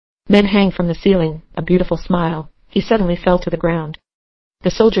Men hang from the ceiling, a beautiful smile. He suddenly fell to the ground.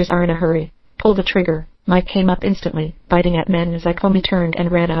 The soldiers are in a hurry. Pull the trigger. Mike came up instantly, biting at men as Ikomi turned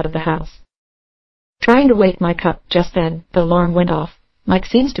and ran out of the house. Trying to wake Mike up, just then, the alarm went off. Mike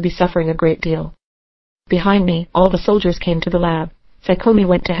seems to be suffering a great deal. Behind me, all the soldiers came to the lab. Ikomi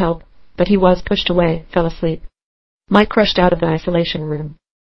went to help, but he was pushed away, fell asleep. Mike rushed out of the isolation room.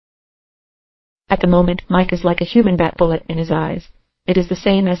 At the moment, Mike is like a human bat bullet in his eyes. It is the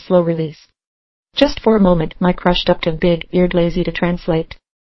same as slow release. Just for a moment, Mike rushed up to big-eared Lazy to translate.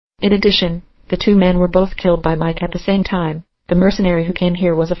 In addition, the two men were both killed by Mike at the same time. The mercenary who came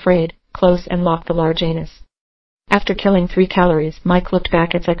here was afraid, close and locked the large anus. After killing 3 calories, Mike looked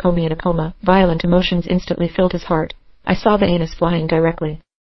back at Ikomi in a coma. Violent emotions instantly filled his heart. I saw the anus flying directly.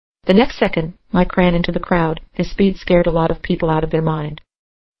 The next second, Mike ran into the crowd. His speed scared a lot of people out of their mind.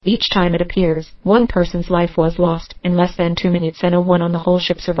 Each time it appears, one person's life was lost. In less than 2 minutes and no one on the whole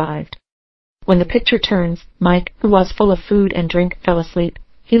ship survived. When the picture turns, Mike, who was full of food and drink, fell asleep.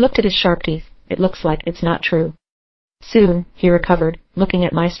 He looked at his sharp teeth. It looks like it's not true. Soon, he recovered, looking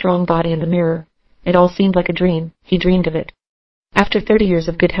at my strong body in the mirror. It all seemed like a dream. He dreamed of it. After 30 years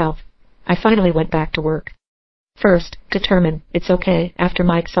of good health, I finally went back to work. First, determine, it's okay, after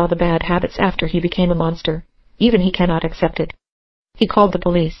Mike saw the bad habits after he became a monster. Even he cannot accept it. He called the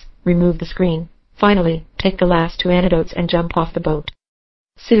police, removed the screen. Finally, take the last 2 antidotes and jump off the boat.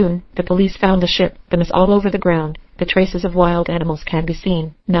 Soon, the police found the ship. The mess all over the ground. The traces of wild animals can be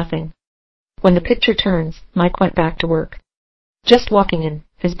seen. Nothing. When the picture turns, Mike went back to work. Just walking in,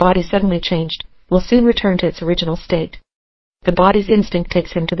 his body suddenly changed. Will soon return to its original state. The body's instinct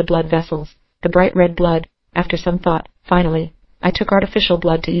takes him to the blood vessels. The bright red blood. After some thought, finally, I took artificial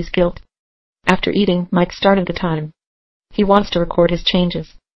blood to ease guilt. After eating, Mike started the time. He wants to record his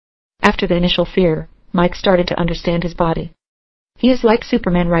changes. After the initial fear, Mike started to understand his body. He is like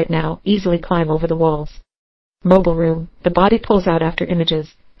Superman right now, easily climb over the walls. Mobile room, the body pulls out after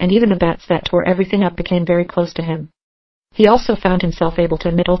images, and even the bats that tore everything up became very close to him. He also found himself able to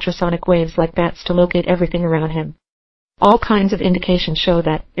emit ultrasonic waves like bats to locate everything around him. All kinds of indications show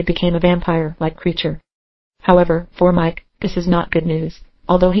that it became a vampire-like creature. However, for Mike, this is not good news,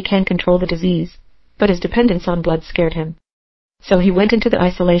 although he can control the disease, but his dependence on blood scared him. So he went into the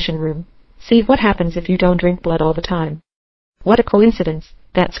isolation room. See what happens if you don't drink blood all the time. What a coincidence,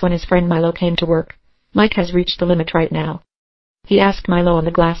 that's when his friend Milo came to work. Mike has reached the limit right now. He asked Milo on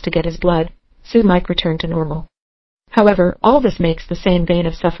the glass to get his blood. Soon Mike returned to normal. However, all this makes the same vein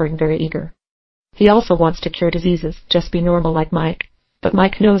of suffering very eager. He also wants to cure diseases, just be normal like Mike. But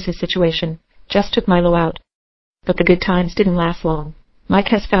Mike knows his situation, just took Milo out. But the good times didn't last long. Mike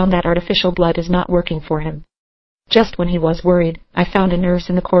has found that artificial blood is not working for him. Just when he was worried, I found a nurse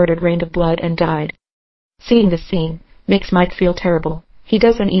in the corridor drained of blood and died. Seeing this scene makes Mike feel terrible. He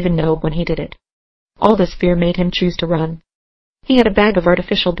doesn't even know when he did it. All this fear made him choose to run. He had a bag of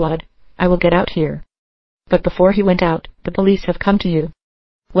artificial blood. I will get out here. But before he went out, the police have come to you.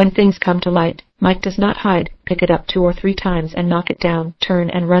 When things come to light, Mike does not hide. Pick it up 2 or 3 times and knock it down, turn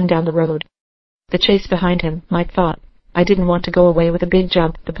and run down the road. The chase behind him, Mike thought. I didn't want to go away with a big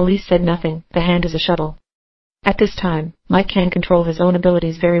jump. The police said nothing. The hand is a shuttle. At this time, Mike can control his own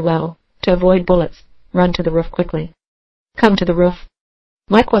abilities very well. To avoid bullets, run to the roof quickly. Come to the roof.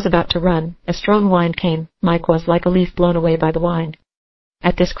 Mike was about to run. A strong wind came. Mike was like a leaf blown away by the wind.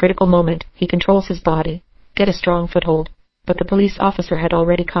 At this critical moment, he controls his body. Get a strong foothold. But the police officer had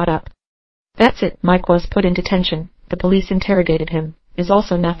already caught up. That's it. Mike was put in detention. The police interrogated him. Is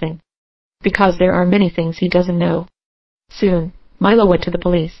also nothing. Because there are many things he doesn't know. Soon, Milo went to the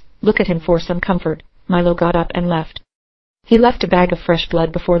police. Look at him for some comfort. Milo got up and left. He left a bag of fresh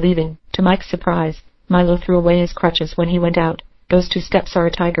blood before leaving. To Mike's surprise, Milo threw away his crutches when he went out. Those 2 steps are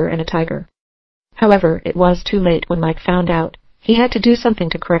a tiger and a tiger. However, it was too late when Mike found out. He had to do something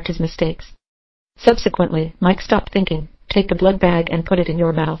to correct his mistakes. Subsequently, Mike stopped thinking. Take the blood bag and put it in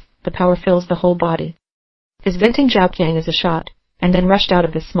your mouth. The power fills the whole body. His venting Zhaoqiang is a shot, and then rushed out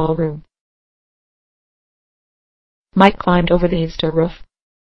of this small room. Mike climbed over the eaves to a roof.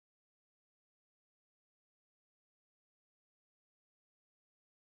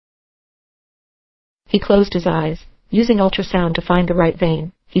 He closed his eyes, using ultrasound to find the right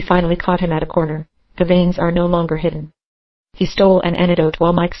vein. He finally caught him at a corner. The veins are no longer hidden. He stole an antidote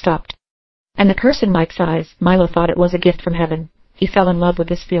while Mike stopped. And the curse in Mike's eyes, Milo thought it was a gift from heaven. He fell in love with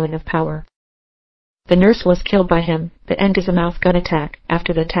this feeling of power. The nurse was killed by him. The end is a mouth gun attack.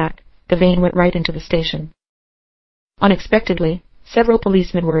 After the attack, the vein went right into the station. Unexpectedly, several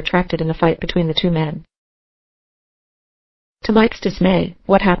policemen were attracted in the fight between the 2 men. To Mike's dismay,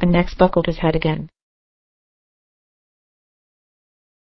 what happened next buckled his head again.